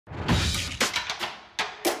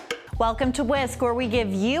Welcome to Whisk, where we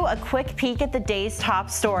give you a quick peek at the day's top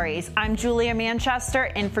stories. I'm Julia Manchester,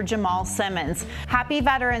 in for Jamal Simmons. Happy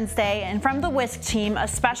Veterans Day, and from the Whisk team, a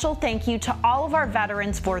special thank you to all of our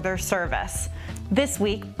veterans for their service. This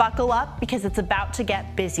week, buckle up because it's about to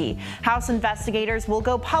get busy. House investigators will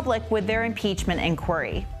go public with their impeachment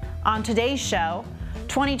inquiry. On today's show,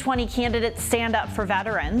 2020 candidates stand up for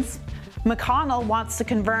veterans. McConnell wants to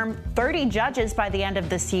confirm 30 judges by the end of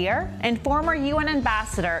this year, and former UN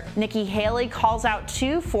Ambassador Nikki Haley calls out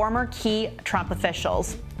 2 former key Trump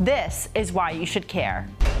officials. This is why you should care.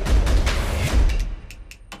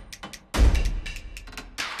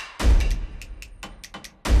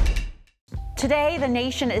 Today, the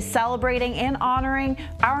nation is celebrating and honoring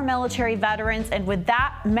our military veterans, and with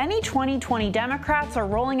that, many 2020 Democrats are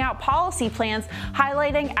rolling out policy plans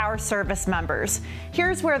highlighting our service members.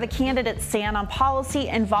 Here's where the candidates stand on policy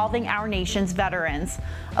involving our nation's veterans.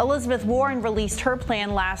 Elizabeth Warren released her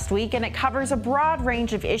plan last week, and it covers a broad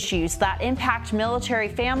range of issues that impact military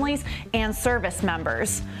families and service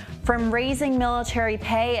members. From raising military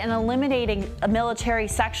pay and eliminating military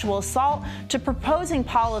sexual assault to proposing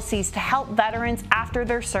policies to help veterans after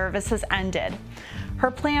their service has ended.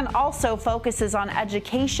 Her plan also focuses on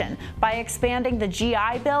education by expanding the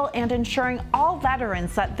GI Bill and ensuring all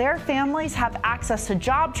veterans that their families have access to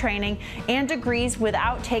job training and degrees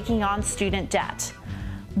without taking on student debt.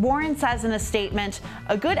 Warren says in a statement,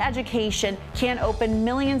 "A good education can open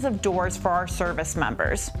millions of doors for our service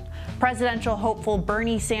members." Presidential hopeful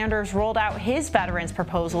Bernie Sanders rolled out his veterans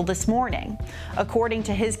proposal this morning. According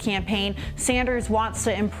to his campaign, Sanders wants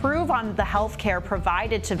to improve on the health care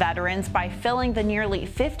provided to veterans by filling the nearly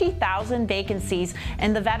 50,000 vacancies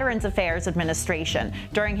in the Veterans Affairs Administration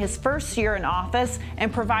during his first year in office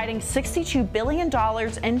and providing $62 billion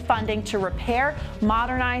in funding to repair,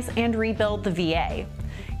 modernize, and rebuild the VA.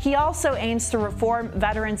 He also aims to reform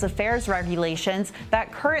Veterans Affairs regulations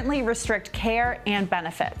that currently restrict care and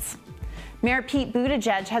benefits. Mayor Pete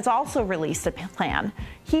Buttigieg has also released a plan.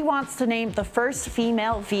 He wants to name the first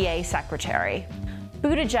female VA secretary.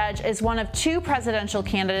 Buttigieg is one of 2 presidential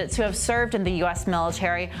candidates who have served in the U.S.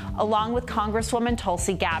 military, along with Congresswoman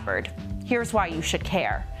Tulsi Gabbard. Here's why you should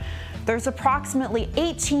care. There's approximately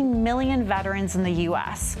 18 million veterans in the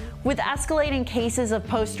U.S. With escalating cases of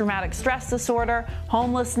post-traumatic stress disorder,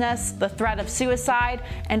 homelessness, the threat of suicide,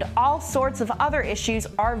 and all sorts of other issues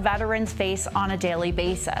our veterans face on a daily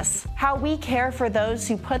basis. How we care for those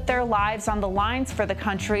who put their lives on the lines for the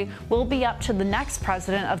country will be up to the next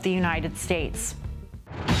president of the United States.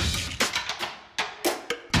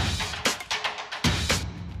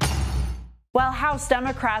 While House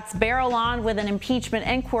Democrats barrel on with an impeachment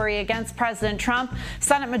inquiry against President Trump,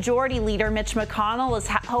 Senate Majority Leader Mitch McConnell is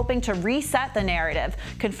hoping to reset the narrative,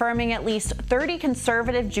 confirming at least 30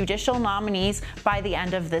 conservative judicial nominees by the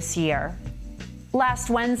end of this year. Last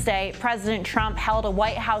Wednesday, President Trump held a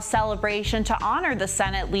White House celebration to honor the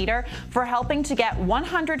Senate leader for helping to get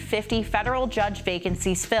 150 federal judge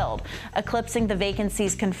vacancies filled, eclipsing the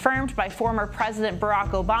vacancies confirmed by former President Barack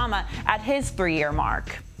Obama at his 3-year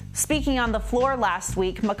mark. Speaking on the floor last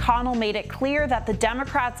week, McConnell made it clear that the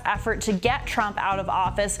Democrats' effort to get Trump out of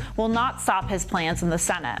office will not stop his plans in the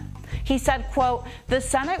Senate. He said, quote, "The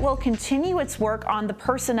Senate will continue its work on the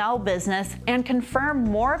personnel business and confirm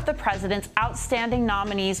more of the president's outstanding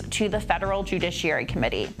nominees to the Federal Judiciary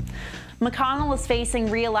Committee." McConnell is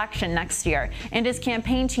facing re-election next year, and his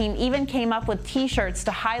campaign team even came up with T-shirts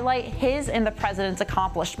to highlight his and the president's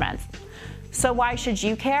accomplishments. So why should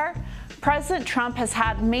you care? President Trump has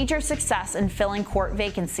had major success in filling court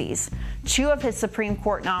vacancies. 2 of his Supreme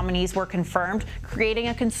Court nominees were confirmed, creating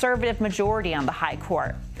a conservative majority on the High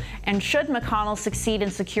Court. And should McConnell succeed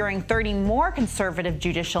in securing 30 more conservative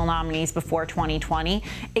judicial nominees before 2020,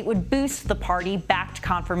 it would boost the party-backed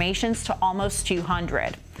confirmations to almost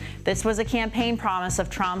 200. This was a campaign promise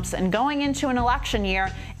of Trump's, and going into an election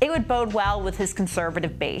year, it would bode well with his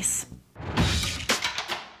conservative base.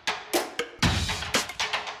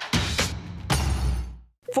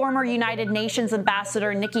 Former United Nations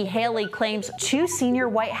Ambassador Nikki Haley claims 2 senior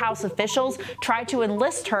White House officials tried to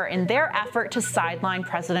enlist her in their effort to sideline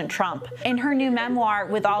President Trump. In her new memoir,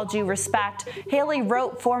 With All Due Respect, Haley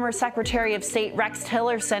wrote former Secretary of State Rex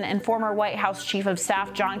Tillerson and former White House Chief of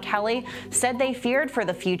Staff John Kelly said they feared for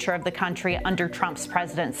the future of the country under Trump's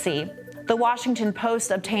presidency. The Washington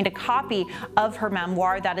Post obtained a copy of her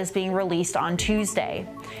memoir that is being released on Tuesday.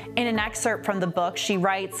 In an excerpt from the book, she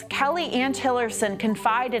writes, "Kelly and Tillerson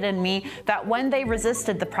confided in me that when they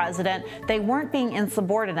resisted the president, they weren't being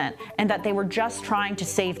insubordinate and that they were just trying to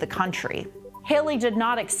save the country." Haley did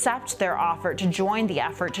not accept their offer to join the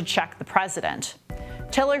effort to check the president.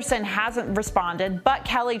 Tillerson hasn't responded, but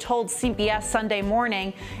Kelly told CBS Sunday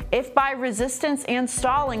Morning, if by resistance and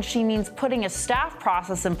stalling she means putting a staff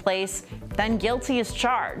process in place, then guilty is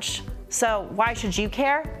charged. So why should you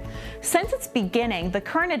care? Since its beginning, the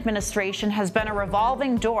current administration has been a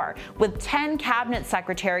revolving door, with 10 cabinet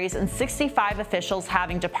secretaries and 65 officials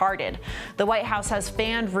having departed. The White House has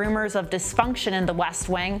fanned rumors of dysfunction in the West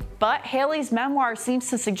Wing, but Haley's memoir seems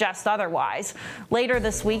to suggest otherwise. Later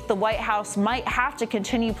this week, the White House might have to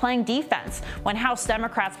continue playing defense when House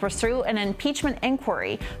Democrats pursue an impeachment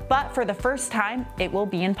inquiry, but for the first time, it will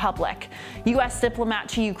be in public. U.S. diplomat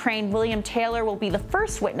to Ukraine William Taylor will be the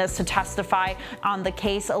first witness to testify on the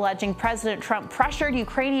case alleging President Trump pressured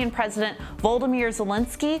Ukrainian President Volodymyr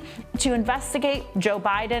Zelensky to investigate Joe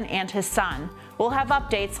Biden and his son. We'll have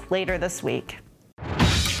updates later this week.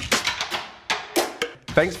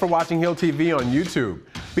 Thanks for watching Hill TV on YouTube.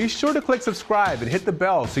 Be sure to click subscribe and hit the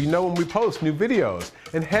bell so you know when we post new videos.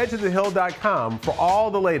 And head to thehill.com for all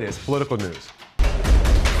the latest political news.